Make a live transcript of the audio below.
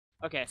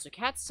Okay, so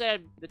Kat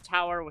said the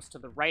tower was to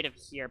the right of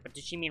here, but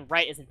did she mean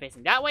right isn't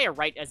facing that way or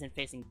right isn't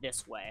facing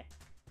this way?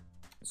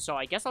 So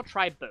I guess I'll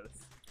try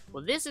both.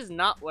 Well, this is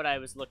not what I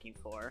was looking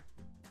for,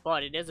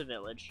 but it is a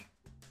village,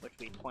 which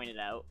we pointed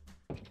out.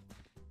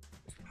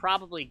 There's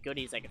probably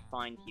goodies I could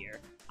find here.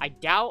 I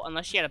doubt,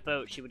 unless she had a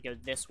boat, she would go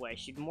this way.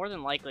 She'd more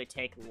than likely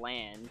take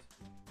land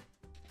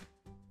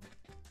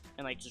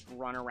and, like, just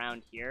run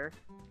around here.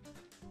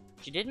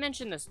 She did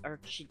mention this, or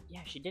she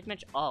did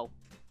mention, oh,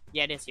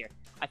 yeah, it is here.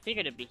 I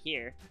figured it'd be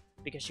here,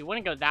 because she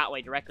wouldn't go that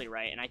way directly,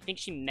 right? And I think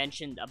she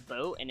mentioned a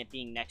boat and it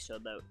being next to a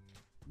boat.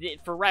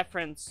 For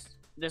reference,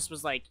 this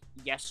was, like,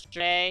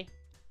 yesterday,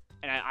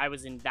 and I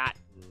was in that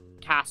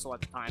castle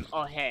at the time.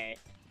 Oh, hey.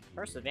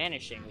 Curse of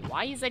Vanishing.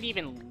 Why is that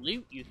even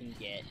loot you can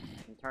get?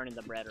 And turn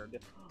into bread or...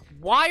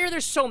 Why are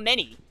there so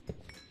many?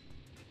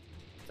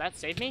 Does that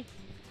save me?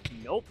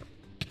 Nope.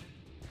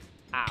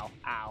 Ow,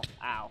 ow,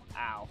 ow,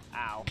 ow,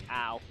 ow,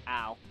 ow,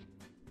 ow.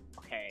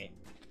 Okay.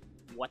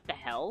 What the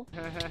hell?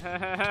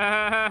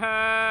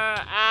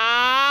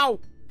 Ow!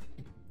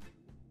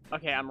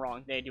 Okay, I'm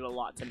wrong. They do a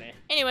lot to me.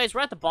 Anyways,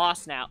 we're at the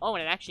boss now. Oh,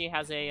 and it actually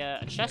has a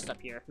chest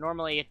up here.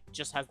 Normally, it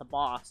just has the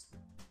boss.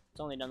 It's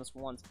only done this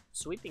once.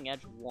 Sweeping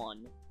Edge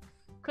 1.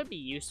 Could be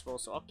useful,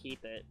 so I'll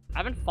keep it. I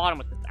haven't fought him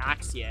with this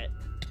axe yet.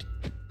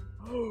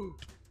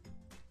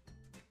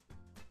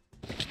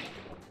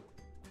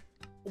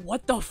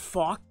 What the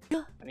fuck?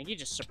 I think he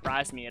just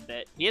surprised me a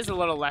bit. He is a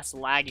little less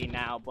laggy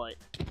now, but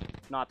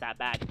not that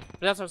bad.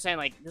 But that's what I'm saying,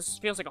 like, this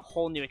feels like a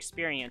whole new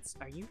experience.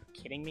 Are you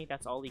kidding me?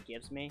 That's all he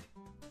gives me?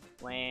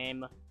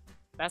 Lame.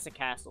 That's a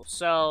castle.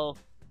 So,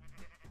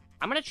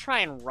 I'm gonna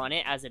try and run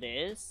it as it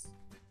is,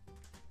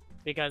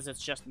 because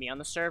it's just me on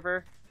the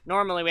server.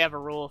 Normally, we have a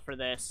rule for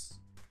this,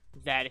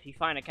 that if you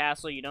find a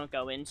castle, you don't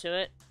go into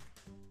it.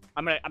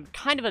 I'm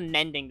kind of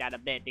amending that a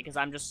bit, because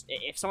I'm just,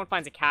 if someone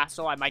finds a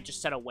castle, I might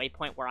just set a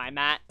waypoint where I'm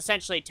at.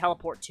 Essentially,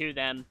 teleport to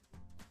them,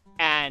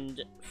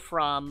 and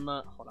from,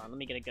 hold on, let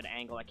me get a good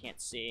angle, I can't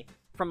see.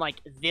 From,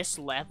 like, this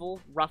level,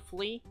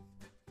 roughly,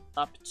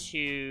 up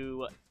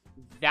to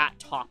that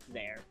top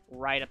there,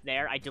 right up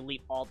there, I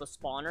delete all the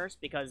spawners,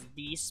 because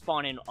these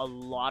spawn in a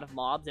lot of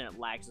mobs, and it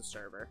lags the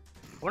server.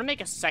 I want to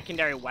make a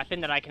secondary weapon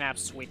that I can have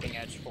Sweeping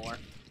Edge for.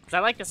 Because I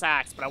like this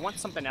axe, but I want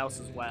something else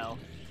as well.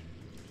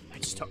 I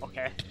just don't...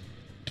 Okay.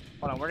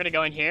 Hold on, we're going to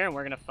go in here, and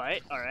we're going to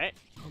fight. Alright.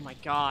 Oh my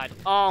god.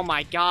 Oh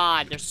my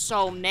god, there's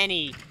so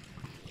many.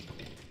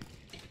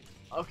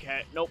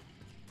 Okay, nope.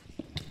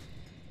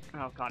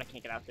 Oh god, I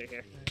can't get out through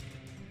here.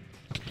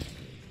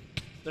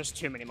 There's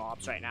too many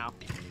mobs right now.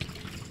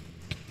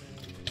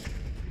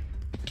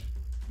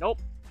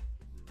 Nope.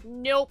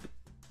 Nope.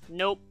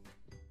 Nope.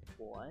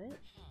 What?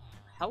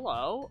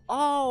 Hello?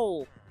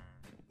 Oh!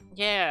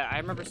 Yeah, I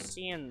remember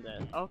seeing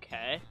this.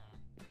 Okay.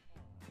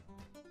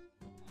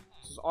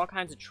 There's all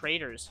kinds of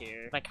traders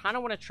here. I kind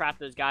of want to trap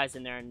those guys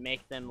in there and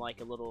make them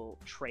like a little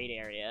trade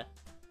area.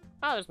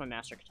 Oh, there's my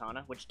Master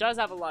Katana, which does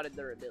have a lot of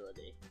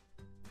durability.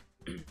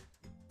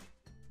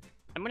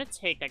 I'm going to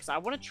take that because I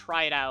want to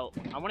try it out.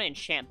 I want to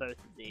enchant both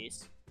of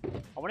these.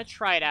 I want to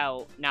try it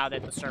out now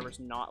that the server's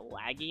not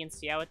laggy and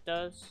see how it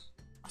does.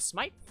 A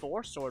Smite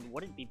 4 sword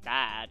wouldn't be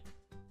bad.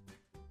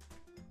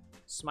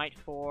 Smite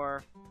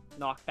 4,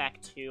 knockback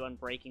 2,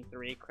 unbreaking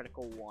 3,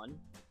 critical 1.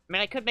 I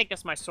mean, I could make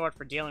this my sword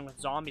for dealing with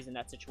zombies in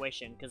that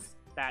situation, because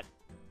that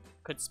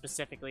could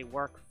specifically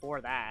work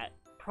for that.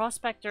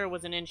 Prospector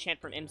was an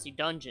enchant from MC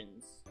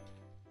Dungeons.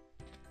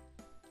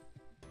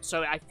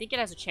 So I think it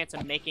has a chance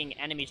of making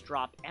enemies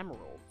drop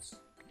emeralds.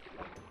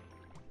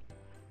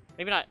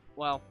 Maybe not,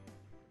 well,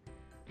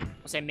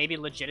 I'll say maybe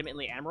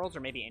legitimately emeralds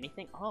or maybe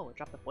anything. Oh, it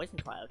dropped the poison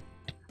cloud.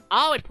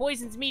 Oh, it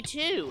poisons me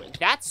too!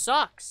 That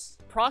sucks!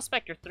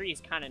 Prospector 3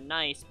 is kind of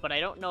nice, but I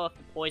don't know if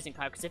the poison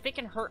cloud, because if it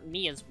can hurt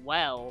me as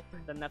well,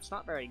 then that's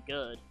not very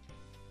good.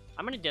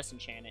 I'm gonna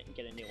disenchant it and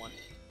get a new one.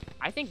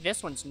 I think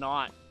this one's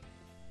not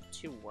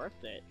too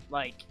worth it.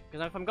 Like,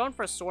 because if I'm going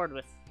for a sword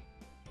with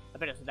a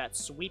bit of that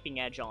sweeping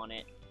edge on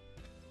it,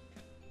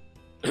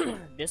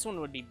 this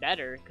one would be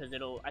better, because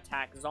it'll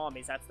attack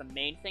zombies. That's the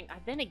main thing.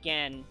 Then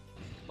again,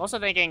 I'm also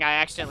thinking I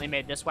accidentally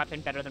made this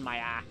weapon better than my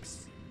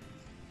axe.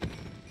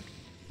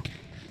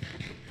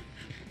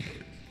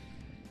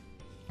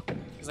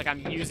 Because, like,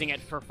 I'm using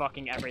it for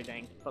fucking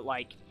everything. But,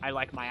 like, I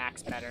like my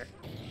axe better.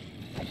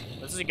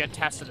 This is a good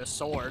test of the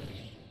sword.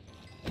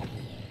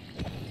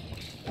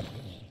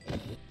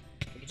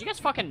 Did you guys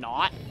fucking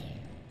not?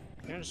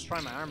 You're gonna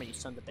destroy my armor, you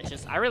sons of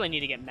bitches. I really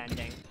need to get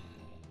mending.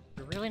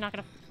 You're really not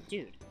gonna...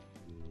 Dude.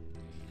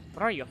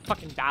 What are you, a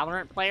fucking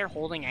Valorant player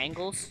holding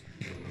angles?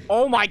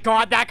 Oh my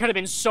god, that could have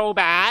been so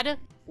bad!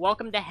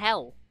 Welcome to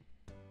hell.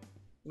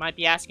 You might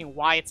be asking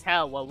why it's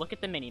hell. Well, look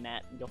at the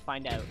mini-map and you'll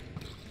find out.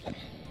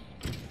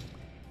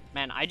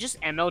 Man, I just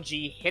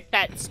MLG hit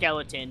that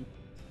skeleton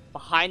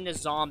behind the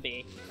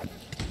zombie.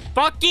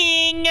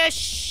 Fucking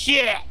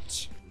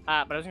shit!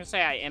 But I was gonna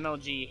say I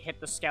MLG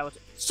hit the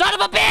skeleton. Son of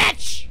a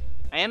bitch!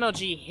 I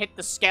MLG hit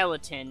the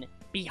skeleton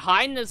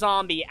behind the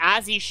zombie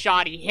as he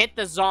shot. He hit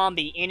the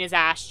zombie in his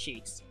ass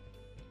cheeks.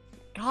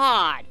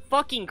 God,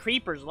 fucking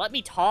creepers, let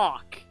me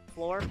talk.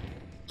 Floor.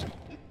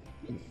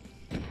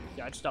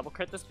 Yeah, I just double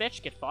crit this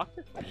bitch. Get fucked.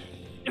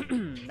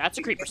 That's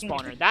a creeper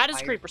spawner. That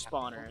is a creeper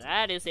spawner.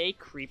 That is a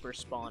creeper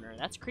spawner.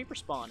 That's a creeper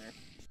spawner.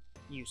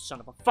 You son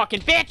of a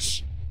fucking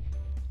bitch!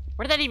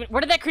 Where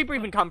did that creeper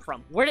even come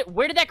from? Where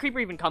did that creeper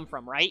even come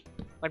from, right?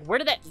 Like, where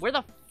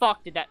the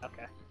fuck did that...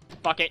 Okay.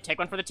 Fuck it. Take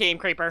one for the team,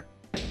 creeper.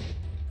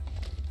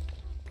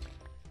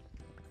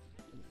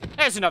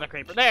 There's another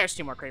creeper. There's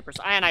 2 more creepers.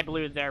 And I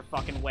blew their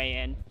fucking way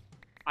in.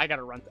 I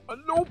gotta run.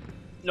 Nope.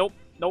 Nope.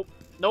 Nope.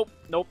 Nope.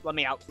 Nope. Let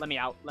me out. Let me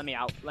out. Let me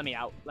out. Let me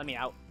out. Let me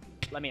out.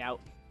 Let me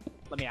out.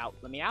 Let me out.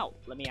 Let me out.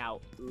 Let me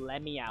out.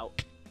 Let me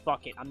out.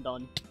 Fuck it. I'm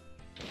done.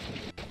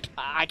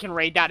 I can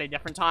raid that a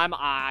different time.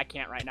 I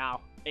can't right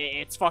now.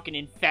 It's fucking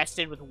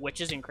infested with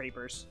witches and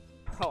creepers.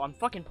 Bro, I'm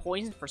fucking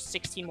poisoned for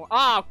 16 more.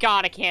 Oh,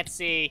 God, I can't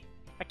see.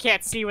 I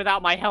can't see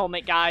without my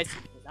helmet, guys.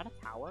 Is that a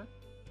tower?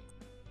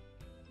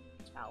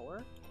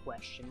 Tower?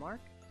 Question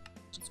mark.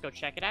 Let's go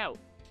check it out.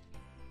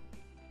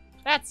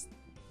 That's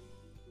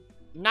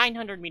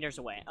 900 meters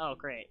away. Oh,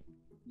 great.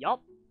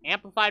 Yup.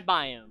 Amplified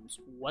biomes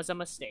was a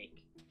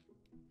mistake.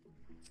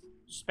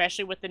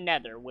 Especially with the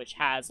nether, which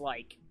has,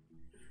 like,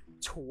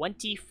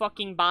 20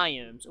 fucking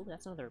biomes. Oh,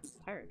 that's another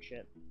pirate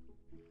ship.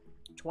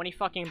 20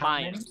 fucking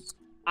biomes.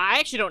 I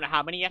actually don't know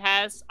how many it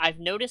has. I've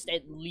noticed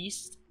at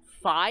least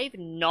 5,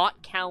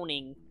 not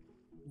counting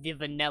the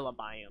vanilla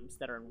biomes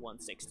that are in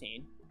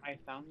 1.16. I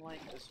found,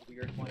 like, this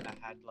weird one that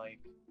had, like,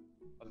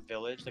 a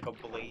village, like a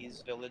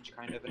blaze village,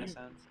 kind of, in a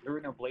sense. There were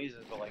no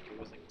blazes, but, like, it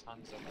was, like,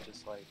 tons of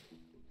just, like,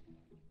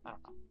 I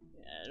don't know.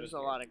 Yeah, there's a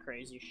lot of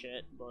crazy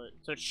shit, but...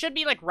 So it should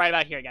be, like, right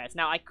about here, guys.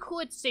 Now, I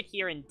could sit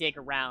here and dig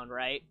around,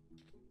 right?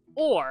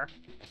 Or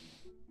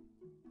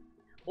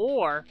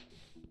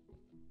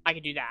I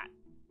could do that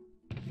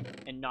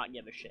and not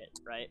give a shit,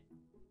 right?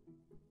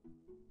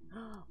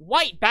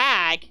 White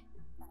bag?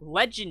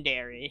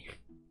 Legendary.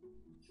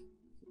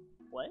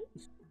 What?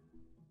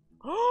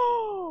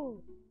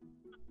 Oh!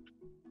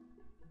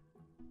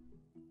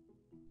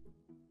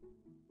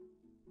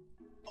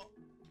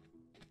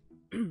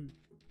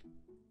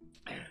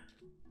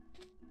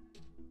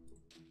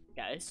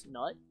 Guys,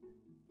 nut.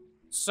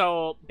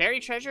 So,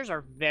 buried treasures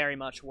are very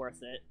much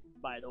worth it,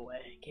 by the way,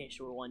 in case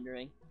you were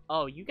wondering.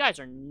 Oh, you guys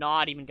are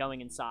not even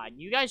going inside.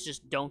 You guys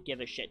just don't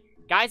give a shit.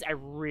 Guys, I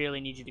really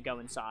need you to go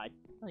inside.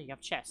 Oh, you have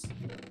chests.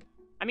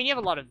 I mean, you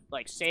have a lot of,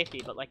 like,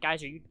 safety, but, like,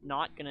 guys, are you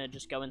not gonna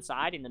just go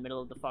inside in the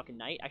middle of the fucking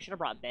night? I should have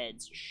brought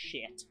beds.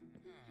 Shit.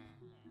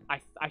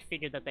 I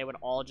figured that they would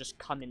all just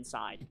come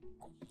inside.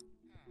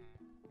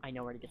 I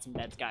know where to get some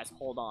beds, guys.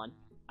 Hold on.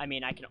 I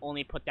mean, I can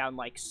only put down,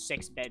 like,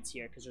 6 beds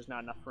here because there's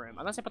not enough room.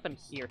 Unless I put them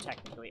here,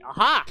 technically.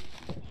 Aha!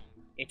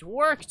 It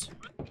worked!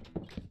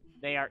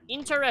 They are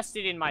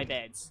interested in my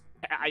beds.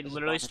 I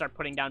literally start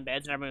putting down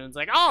beds and everyone's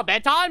like, oh,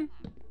 bedtime?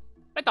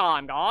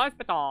 Bedtime, guys,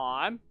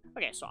 bedtime.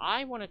 Okay, so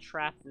I want to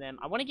trap them.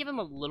 I want to give them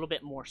a little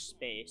bit more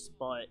space,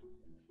 but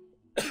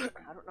I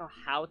don't know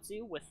how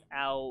to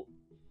without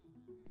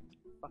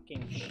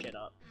fucking shit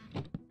up.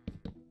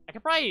 I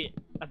could probably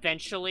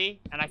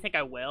eventually, and I think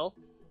I will,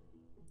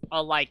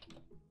 I'll, like,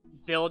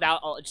 build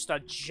out just a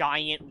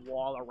giant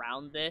wall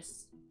around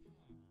this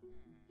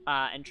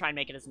and try and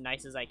make it as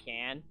nice as I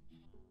can.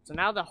 So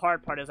now the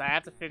hard part is I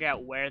have to figure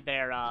out where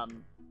their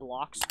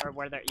blocks or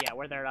where their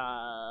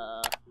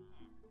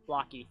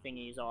blocky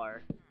thingies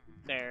are,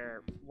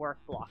 their work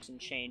blocks, and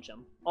change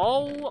them.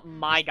 Oh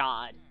my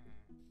god,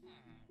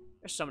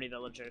 there's so many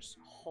villagers.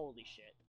 Holy shit.